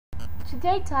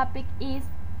Today's topic is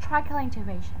tracheal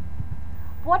intubation.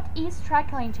 What is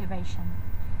tracheal intubation?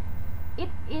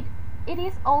 It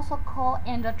is also called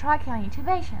endotracheal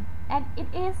intubation, and it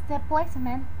is the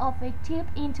placement of a tube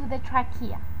into the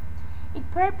trachea. Its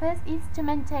purpose is to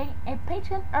maintain a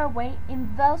patient airway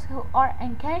in those who are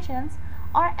unconscious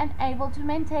or unable to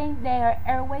maintain their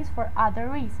airways for other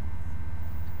reasons.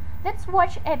 Let's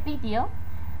watch a video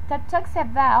that talks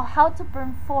about how to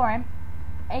perform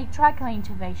a tracheal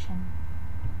intubation.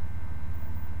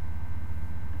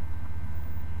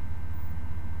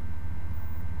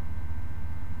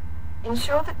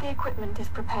 Ensure that the equipment is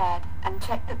prepared and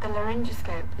check that the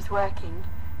laryngoscope is working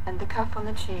and the cuff on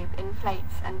the tube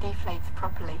inflates and deflates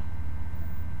properly.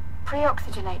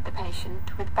 Pre-oxygenate the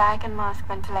patient with bag and mask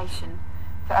ventilation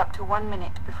for up to 1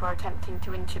 minute before attempting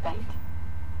to intubate.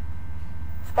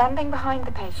 Standing behind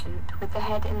the patient with the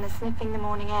head in the sniffing the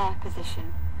morning air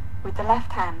position, with the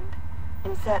left hand,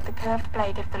 insert the curved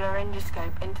blade of the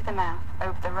laryngoscope into the mouth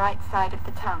over the right side of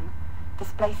the tongue,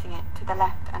 displacing it to the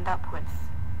left and upwards.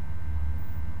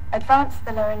 Advance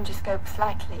the laryngoscope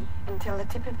slightly until the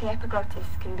tip of the epiglottis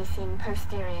can be seen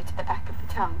posterior to the back of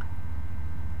the tongue.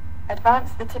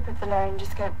 Advance the tip of the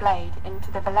laryngoscope blade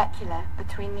into the vallecula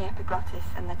between the epiglottis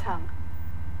and the tongue.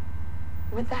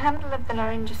 With the handle of the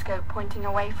laryngoscope pointing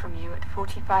away from you at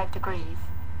 45 degrees,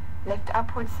 lift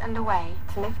upwards and away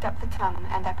to lift up the tongue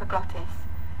and epiglottis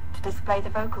to display the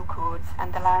vocal cords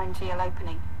and the laryngeal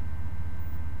opening.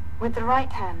 With the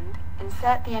right hand,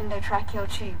 insert the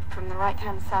endotracheal tube from the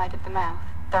right-hand side of the mouth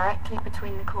directly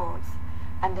between the cords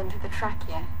and into the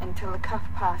trachea until the cuff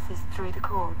passes through the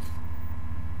cords.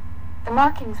 The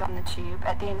markings on the tube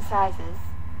at the incisors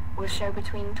will show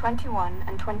between 21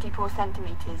 and 24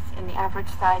 centimeters in the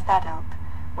average-sized adult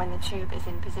when the tube is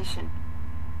in position.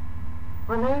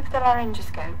 Remove the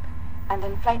laryngoscope and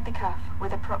inflate the cuff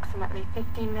with approximately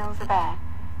 15 mL of air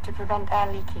to prevent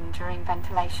air leaking during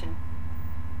ventilation.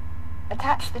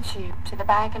 Attach the tube to the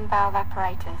bag and valve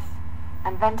apparatus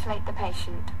and ventilate the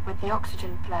patient with the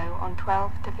oxygen flow on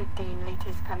 12 to 15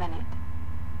 liters per minute.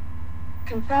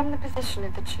 Confirm the position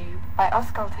of the tube by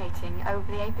auscultating over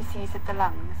the apices of the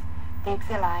lungs, the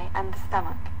axillae and the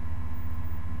stomach.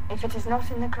 If it is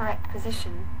not in the correct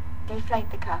position,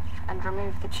 deflate the cuff and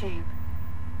remove the tube.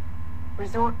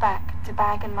 Resort back to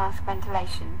bag and mask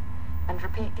ventilation and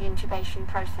repeat the intubation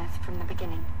process from the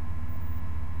beginning.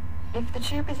 If the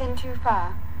tube is in too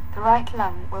far, the right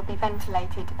lung will be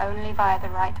ventilated only via the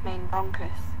right main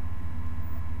bronchus.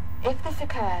 If this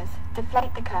occurs,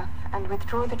 deflate the cuff and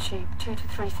withdraw the tube 2 to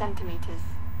 3 centimeters.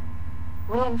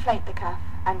 Re-inflate the cuff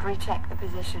and recheck the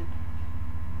position.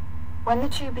 When the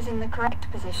tube is in the correct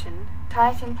position,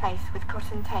 tie it in place with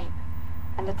cotton tape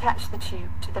and attach the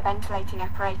tube to the ventilating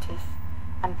apparatus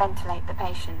and ventilate the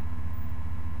patient.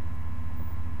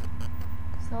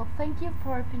 So thank you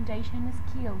for presentation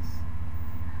skills.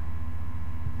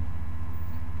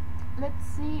 Let's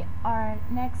see our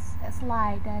next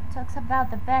slide that talks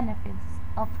about the benefits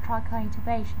of tracheal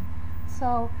intubation.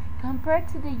 So compared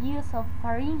to the use of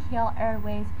pharyngeal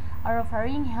airways,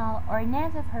 oropharyngeal or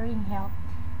nasopharyngeal,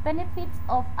 benefits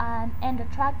of an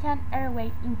endotracheal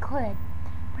airway include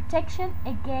protection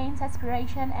against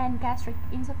aspiration and gastric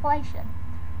insufflation,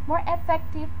 more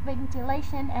effective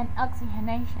ventilation and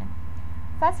oxygenation,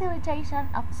 facilitation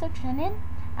of suctioning,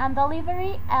 and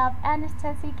delivery of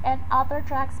anesthetic and other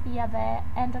drugs via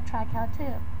the endotracheal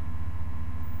tube.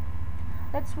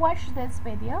 Let's watch this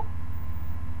video.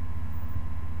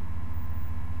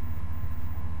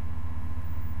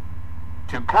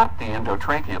 To cut the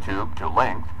endotracheal tube to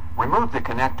length, remove the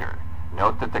connector.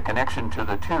 Note that the connection to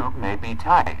the tube may be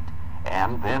tight,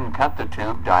 and then cut the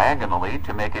tube diagonally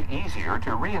to make it easier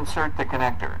to reinsert the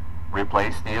connector.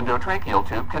 Replace the endotracheal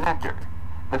tube connector.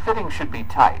 The fitting should be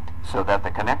tight so that the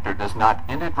connector does not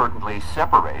inadvertently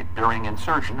separate during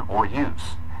insertion or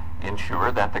use.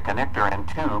 Ensure that the connector and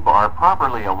tube are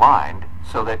properly aligned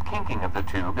so that kinking of the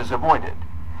tube is avoided.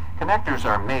 Connectors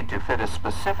are made to fit a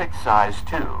specific size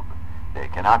tube. They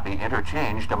cannot be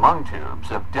interchanged among tubes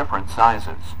of different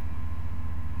sizes.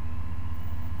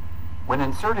 When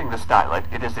inserting the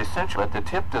stylet, it is essential that the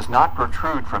tip does not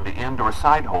protrude from the end or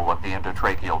side hole of the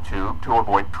endotracheal tube to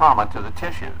avoid trauma to the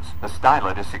tissues. The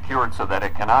stylet is secured so that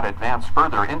it cannot advance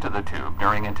further into the tube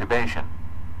during intubation.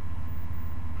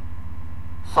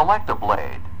 Select a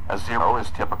blade. A 0 is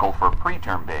typical for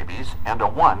preterm babies and a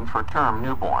 1 for term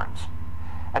newborns.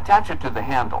 Attach it to the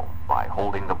handle by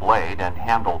holding the blade and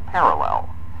handle parallel.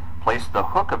 Place the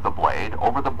hook of the blade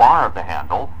over the bar of the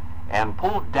handle and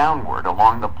pull downward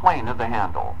along the plane of the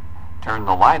handle. Turn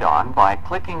the light on by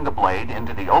clicking the blade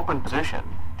into the open position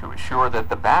to assure that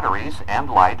the batteries and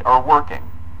light are working.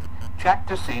 check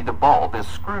to see the bulb is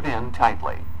screwed in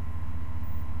tightly.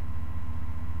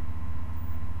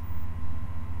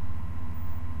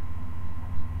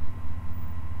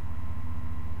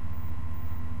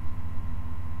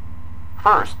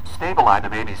 First, stabilize the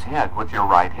baby's head with your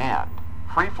right hand.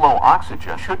 Free flow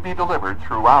oxygen should be delivered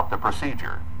throughout the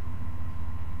procedure.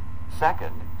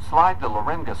 Second, slide the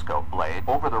laryngoscope blade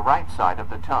over the right side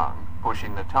of the tongue,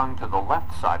 pushing the tongue to the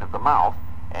left side of the mouth,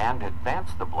 and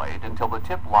advance the blade until the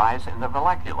tip lies in the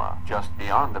vallecula, just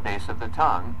beyond the base of the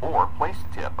tongue, or place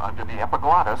the tip under the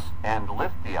epiglottis and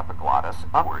lift the epiglottis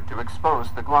upward to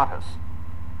expose the glottis.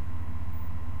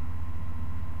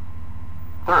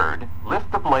 Third,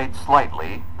 lift the blade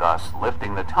slightly, thus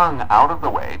lifting the tongue out of the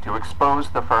way to expose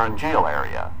the pharyngeal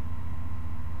area.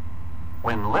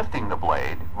 When lifting the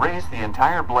blade, raise the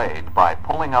entire blade by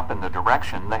pulling up in the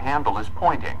direction the handle is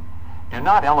pointing. Do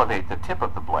not elevate the tip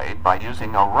of the blade by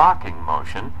using a rocking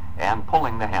motion and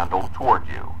pulling the handle toward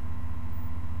you.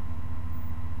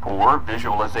 Poor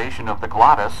visualization of the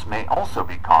glottis may also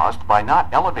be caused by not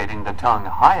elevating the tongue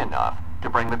high enough to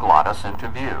bring the glottis into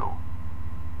view.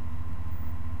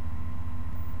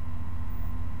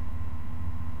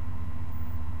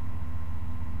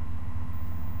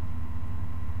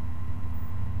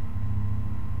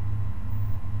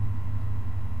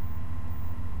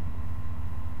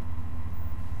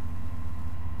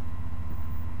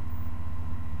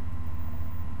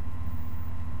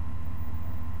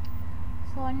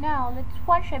 So now let's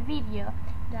watch a video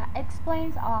that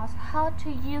explains us how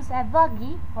to use a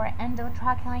buggy for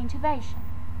endotracheal intubation.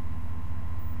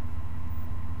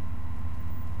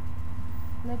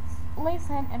 Let's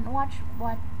listen and watch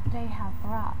what they have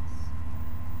for us.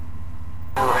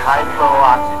 High flow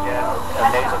oxygen,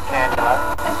 a nasal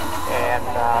cannula, and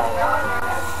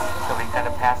so we kind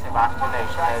of passive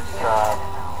oxygenation as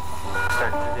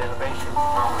start to the intubation.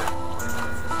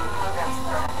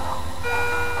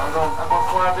 I'm going to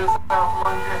slide this out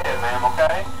from under your head, ma'am,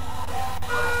 okay?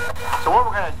 So what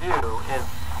we're going to do is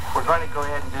we're going to go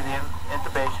ahead and do the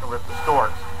intubation with the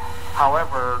storks.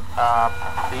 However,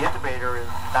 the intubator is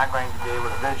not going to be able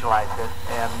to visualize it,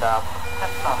 and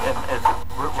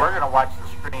we're going to watch the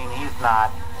screen. He's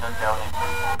not,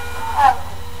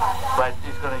 but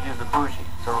he's going to use a bougie.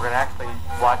 So we're going to actually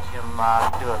watch him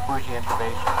do a bougie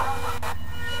intubation.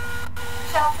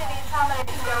 Chelsea, do you tell me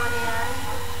it's going in?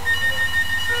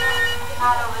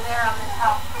 Not over there on the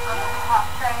top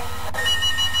tray.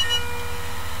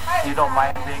 You don't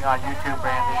mind being on YouTube,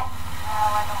 Randy? No,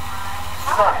 I don't mind.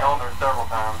 She's already on there several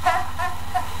times.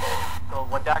 So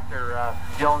what Dr.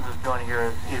 Jones is doing here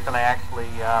is he's going to actually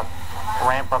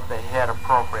ramp up the head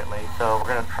appropriately. So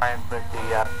we're going to try and put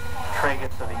the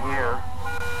tragus of the ear.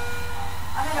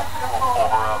 I'm going to put a full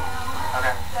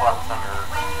Okay, flap this under your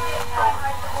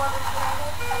shoulder.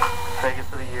 Tragus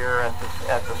of the ear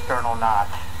at the sternal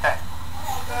notch. Okay.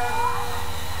 You're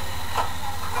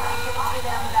going to do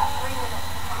that in about 3 minutes.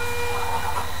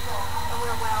 So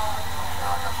we're well.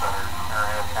 Like I said, her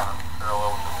head kind of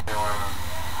parallel with the ceiling, and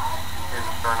here's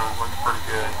the sternum, looks pretty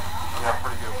good. You have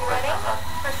pretty good Ready? plate.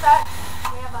 For such,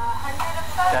 we have 100 of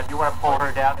such. Now, do you want to pull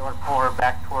her down? Do you want to pull her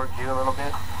back towards you a little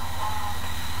bit?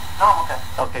 No, I'm okay.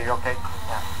 Okay, you're okay?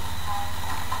 Yeah.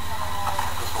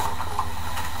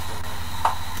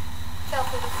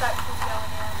 Chelsea, the such is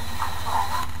going in.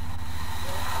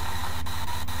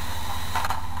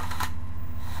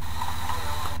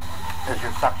 Is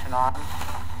your suction on?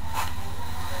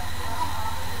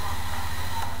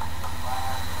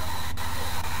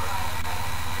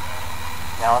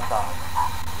 Now it's on.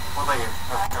 One thing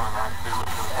that's coming out too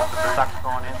with the Suction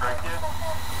going in. trachea,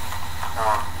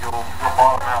 you'll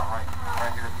bottom out right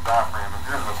here at the diaphragm, and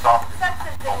here's the esophagus. Such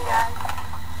is in, guys.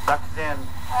 Sucks in.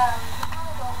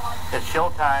 It's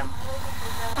showtime.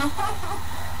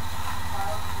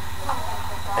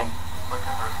 Think. Look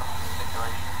at her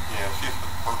articulation. Yeah, she's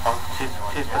She's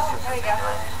There you go.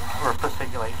 we're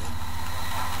fasciculating.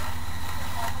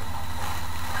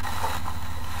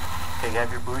 Okay, you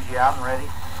have your bougie out and ready?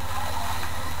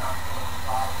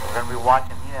 We're going to be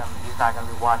watching him. He's not going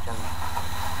to be watching.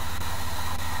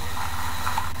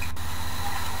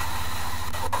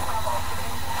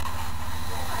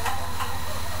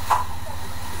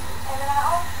 And then I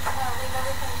also leave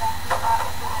everything back in the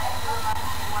office and I realize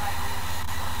what I need.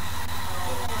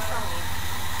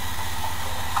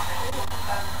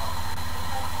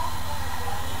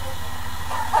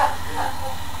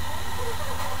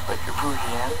 Put your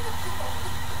bougie in.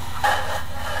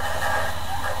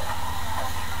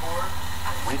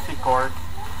 We see cords.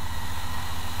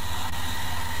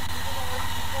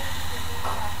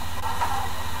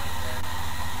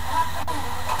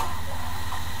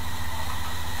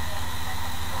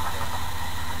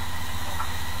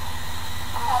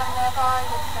 I've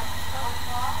already accepted them.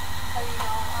 So you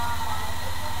don't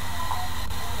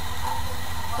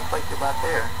Looks like you're about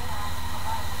there.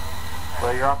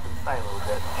 Well, you're off to the side a little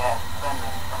bit. Yeah,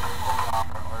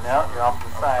 No, you're off to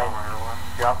the side.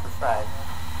 You're off to the side.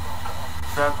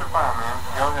 That's fine, man.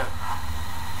 Go ahead.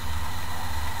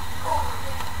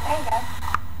 There you go.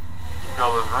 You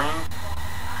feel those rings?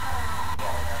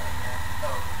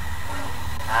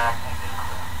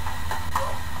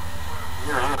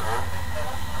 You're in it, man.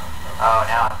 Oh,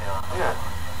 now I feel it. Yeah.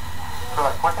 Feel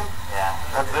like clicking? Yeah.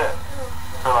 That's it.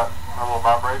 Feel like a little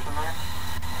vibration there?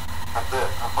 That's it.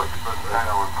 That's what you're supposed to do. I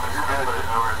know. So you're good. Put it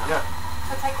over there. Yeah.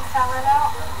 So take the salad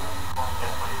out.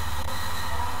 Yes, please.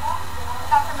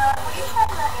 Dr. Miller, will you try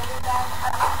to edit that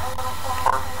a little for me?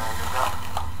 Perfect, man. Good job.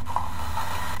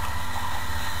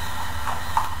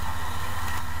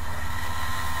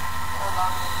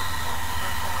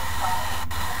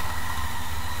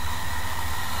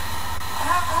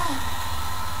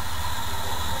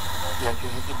 You got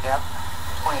your handicap?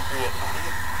 23 at the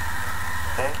feet.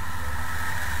 Okay.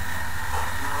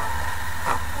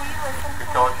 Will you listen Good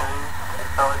to color me? change.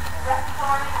 Good color change.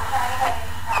 Respiratory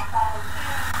training outside of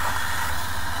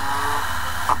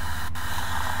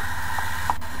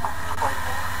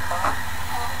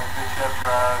Good chest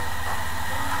rise.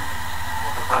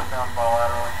 The first down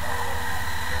bilaterally.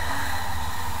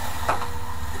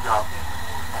 Good job.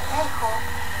 Very cool.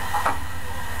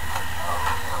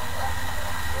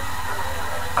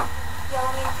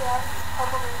 Yellow means yes,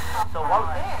 purple means no. So what?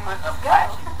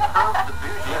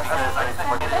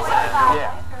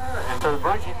 Yeah. So the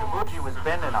bougie was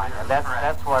bending on you.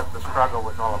 That's what the struggle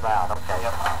was all about. Okay.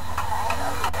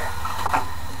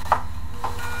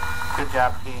 Good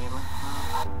job, team.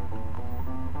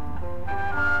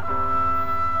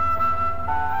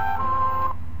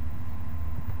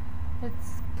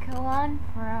 Let's go on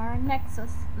for our next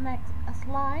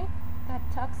slide that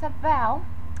talks about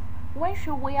when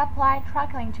should we apply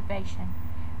tracheal intubation.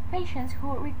 Patients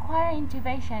who require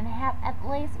intubation have at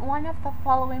least one of the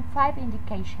following 5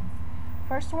 indications.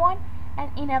 First one,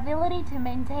 an inability to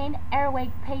maintain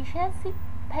airway patency,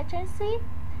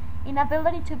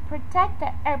 inability to protect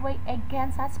the airway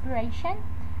against aspiration,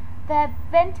 the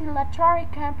ventilatory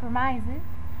compromises,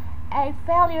 a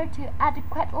failure to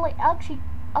adequately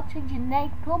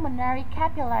oxygenate pulmonary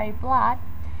capillary blood,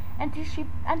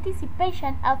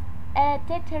 anticipation of a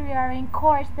deteriorating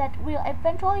course that will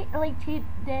eventually lead to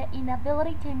the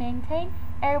inability to maintain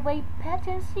airway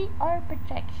patency or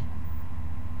protection.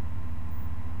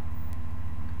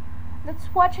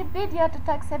 Let's watch a video that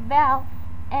talks about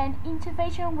an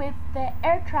intubation with the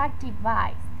AirTrack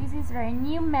device. This is their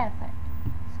new method.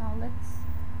 So let's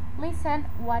listen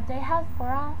what they have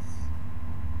for us.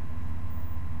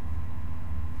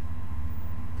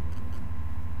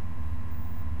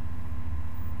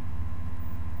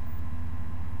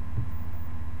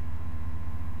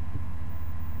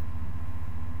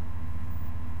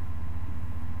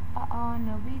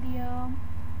 No video.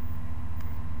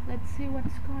 Let's see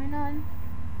what's going on.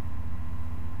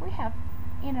 We have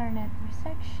internet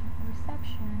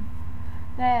reception.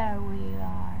 There we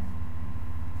are.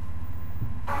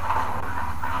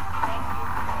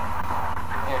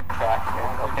 AirTrack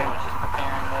here. Okay, we're just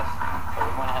preparing this. So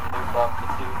we went ahead and moved up the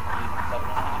 2 using 7.5.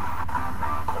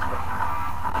 The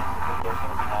video's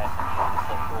going to be nice and trying to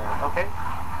slip through. Okay.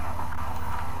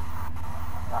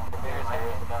 Dr. Beers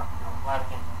here. Live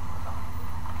again.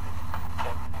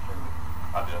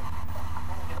 I did.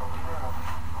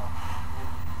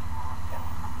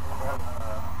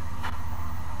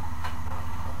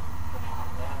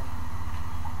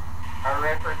 Are we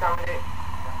ready for accommodate?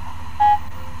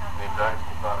 Need Jackson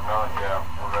to sign it on? Yeah,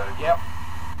 we're ready. Yep.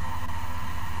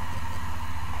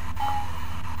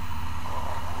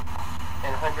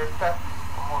 And 100 steps.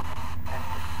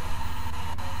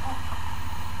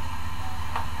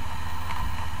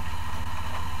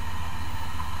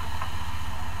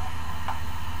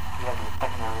 You have your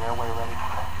secondary airway ready.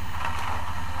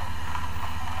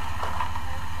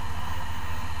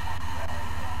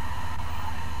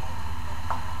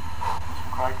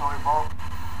 Some cricoli ball?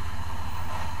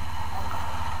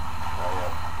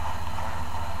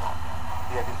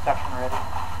 You have your suction ready.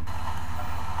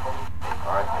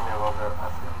 Alright, give me a little bit.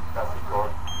 That's the cord.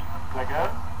 Is that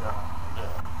good?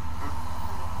 Yeah.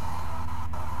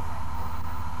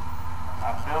 I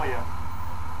feel you.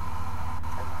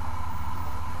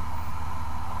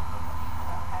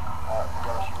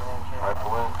 Alright,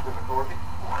 pull in to the cord.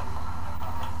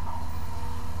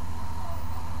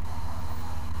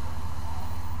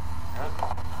 Good.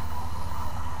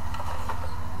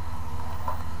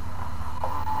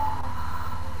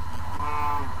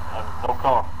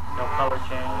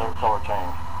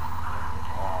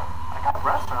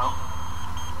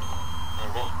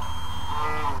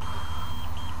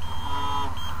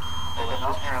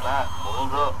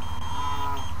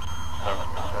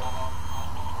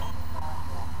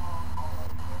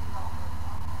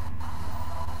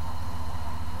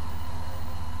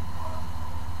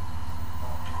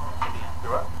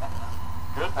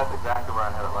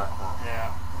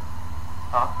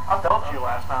 to you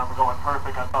last time. We're going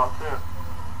perfect, I thought, too.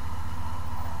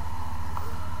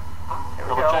 Here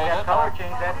we go. We got color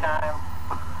change that time.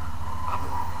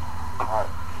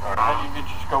 Alright. Then you get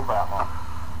your scope out, Mom.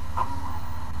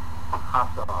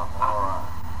 Hopped off. Alright.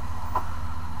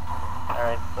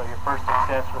 Alright, so your first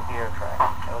success with the air track.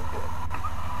 That was good.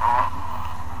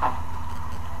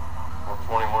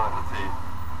 21 at the T.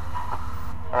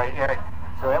 Alright, Eric.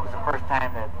 So that was the first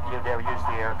time that you'd ever used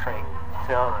the air track.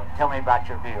 So tell me about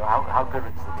your view. How good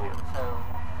was the view? So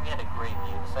we had a great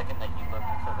view. The second that you looked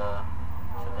into the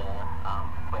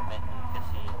equipment, you could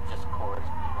see just cords.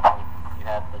 You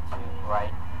had the tube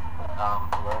right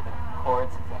below the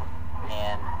cords,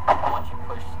 and once you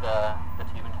push the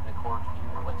tube into the cords, you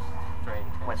went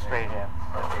straight in.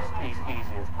 It's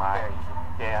easy as pie. Very easy.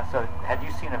 Yeah. So had you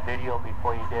seen a video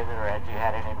before you did it, or had you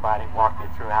had anybody walk you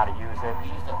through how to use it? We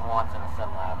used it once in the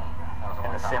sim lab. In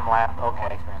the sim lab?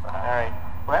 Okay. All right.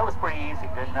 Well, that was pretty easy.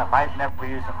 Good enough. I've never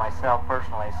used it myself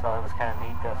personally, so it was kind of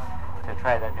neat to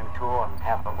try that new tool and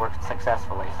have it work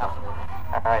successfully. So. Absolutely.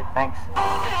 All right. Thanks.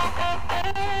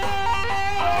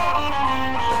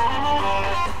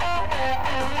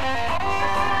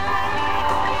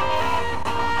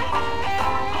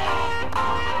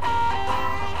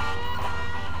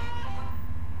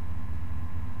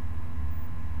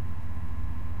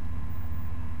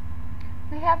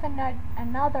 We have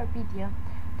another video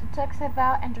that talks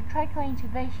about endotracheal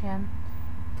intubation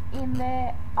in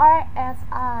the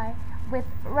RSI with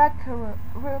rocuronium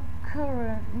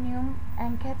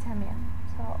and ketamine.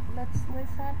 So let's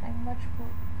listen and watch.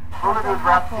 We're going to do is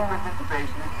rapid sequence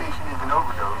intubation. This patient is an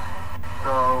overdose.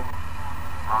 So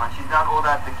she's not all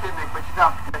that tachypnic, but she's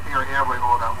not protecting her airway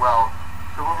all that well.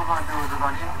 So what we're going to do is we're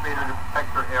going to intubate her to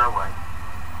protect her airway.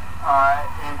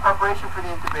 In preparation for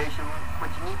the intubation, what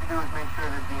you need to do is make sure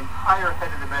that the entire head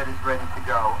of the bed is ready to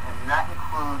go. And that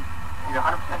includes 100%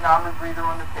 nominal breather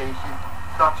on the patient,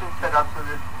 suction set up so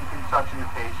that you can suction the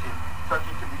patient. Suction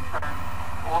should be turned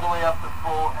all the way up to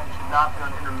full and should not be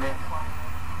on intermittent.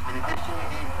 In addition,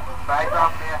 you need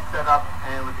diaphragm mask set up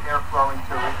and with air flowing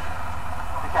to it.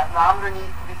 The capnometer needs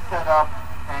to be set up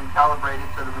and calibrated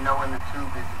so that we know when the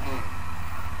tube is in.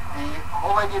 The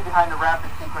whole idea behind the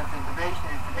rapid sequence intubation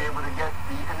is to be able to get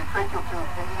the endotracheal tube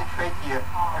into the trachea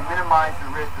and minimize the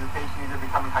risk of the patient either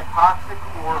becoming hypoxic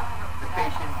or the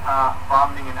patient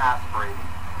vomiting and aspirating.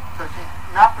 So she's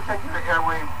not protecting her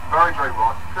airway very, very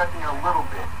well. She's protecting it a little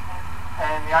bit.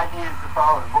 And the idea is the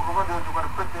following. What we're going to do is we're going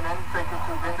to put an endotracheal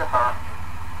tube into her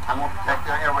and we'll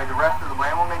protect her airway the rest of the way,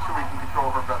 and we'll make sure we can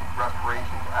control her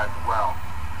respirations as well.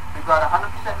 We've got 100%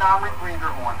 non-rate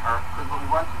breather on her because what we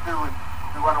want to do is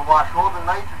we want to wash all the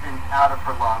nitrogen out of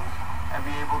her lungs and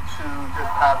be able to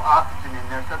just have oxygen in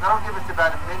there. So that'll give us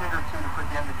about a minute or two to put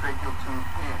the endotracheal tube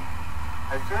in.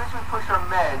 As soon as we push our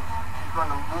meds, she's going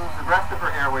to lose the rest of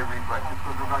her airway reflexes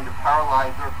because we're going to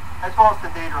paralyze her as well as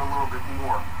sedate her a little bit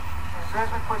more. As soon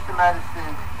as we push the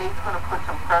medicine, Kate's going to put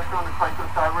some pressure on the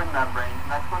cricothyroid membrane, and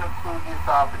that's going to include the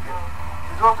esophagus.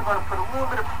 She's also going to put a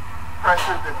little bit of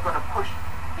pressure that's going to push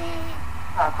the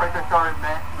cricothyroid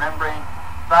membrane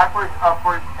backwards,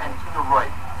 upwards, and to the right.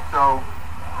 So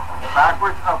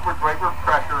backwards, upwards, rightward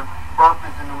pressure, burp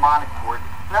is the mnemonic for it.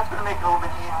 And that's going to make it a little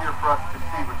bit easier for us to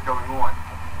see what's going on.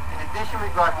 In addition,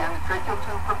 we've got the endotracheal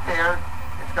tube prepared.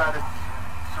 It's got a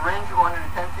syringe on it,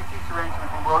 a 10cc syringe. We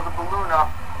can blow the balloon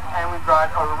up. And we've got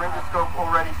our laryngoscope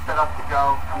already set up to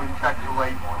go, and we've checked the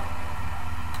label.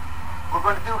 We're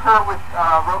going to do her with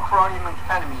rocuronium and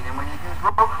ketamine. And when you use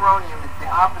rocuronium, it's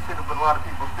the opposite of what a lot of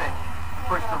people think.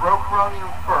 We push the rocuronium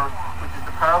first, which is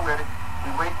the paralytic.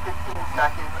 We wait 15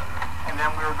 seconds, and then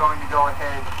we're going to go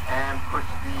ahead and push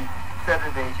the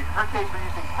sedative agent. In her case, we're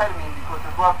using ketamine because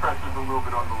her blood pressure is a little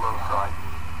bit on the low side.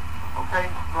 Okay,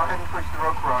 go ahead and push the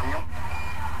rocuronium.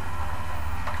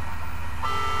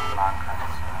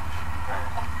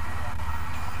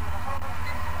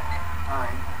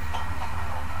 Alright.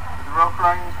 So the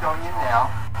rocuronium is going in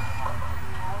now.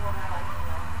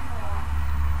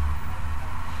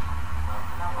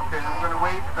 Okay, then we're going to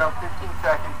wait about 15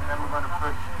 seconds and then we're going to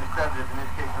push the sedative. In this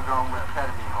case, we're going with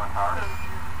ketamine on her.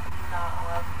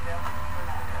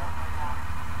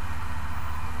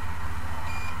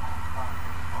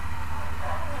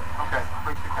 Okay,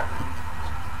 push the ketamine.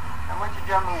 And what you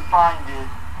generally find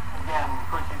is, again,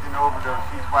 because she's an overdose,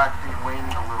 she's waxing and waning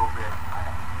a little bit.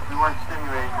 If we weren't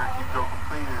stimulating her, she'd go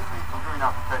completely asleep. She's really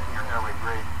not protecting her airway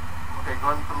great. Okay,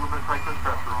 go ahead and put a little bit of cricoid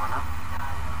pressure on her.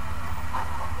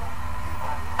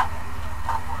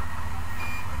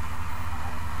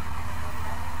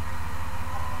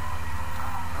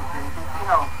 Okay, you can see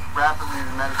how rapidly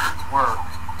the medicines work.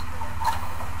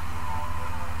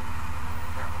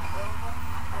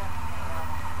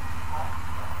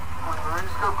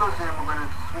 goes in, we're going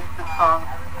to sweep the tongue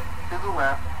to the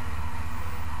left.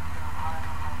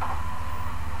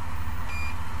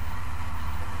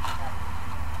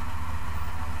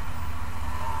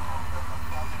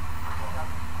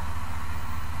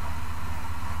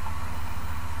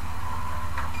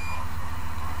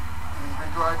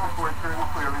 Visualize the cord turning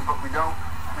clearly, but we don't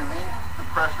release the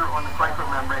pressure on the trachea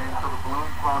membrane until the balloon's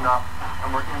blown up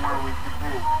and we're in where we should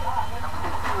be. And we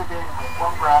can see again,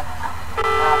 one breath,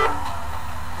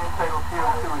 end-tidal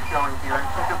CO2 is showing here. And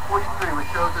she's at 43, which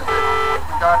shows us that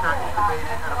we got her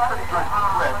intubated at a pretty good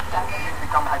clip. She didn't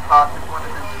become hypoxic one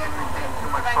and then she didn't retain too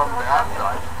much carbon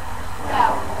dioxide.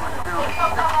 What we're going to do is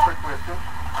take a quick listen.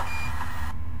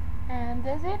 And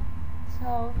that's it.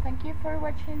 So thank you for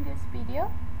watching this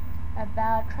video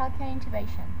about tracheal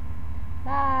intubation.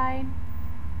 Bye!